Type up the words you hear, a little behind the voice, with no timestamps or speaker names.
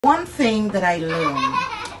One thing that I learned,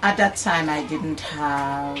 at that time I didn't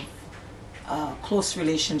have a close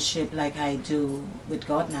relationship like I do with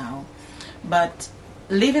God now, but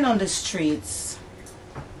living on the streets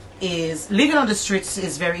is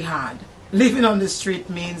very hard. Living on the street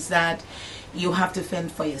means that you have to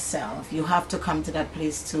fend for yourself. You have to come to that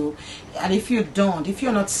place too. And if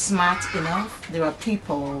you're not smart enough, there are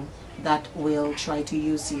people that will try to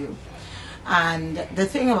use you. And the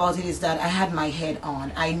thing about it is that I had my head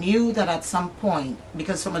on. I knew that at some point,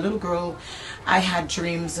 because from a little girl, I had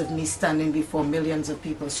dreams of me standing before millions of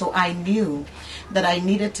people. So I knew that I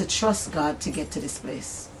needed to trust God to get to this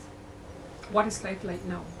place. What is life like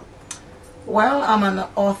now? Well, I'm an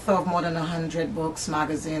author of more than 100 books,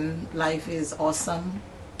 magazine. Life is awesome.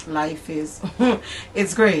 Life is,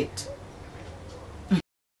 it's great.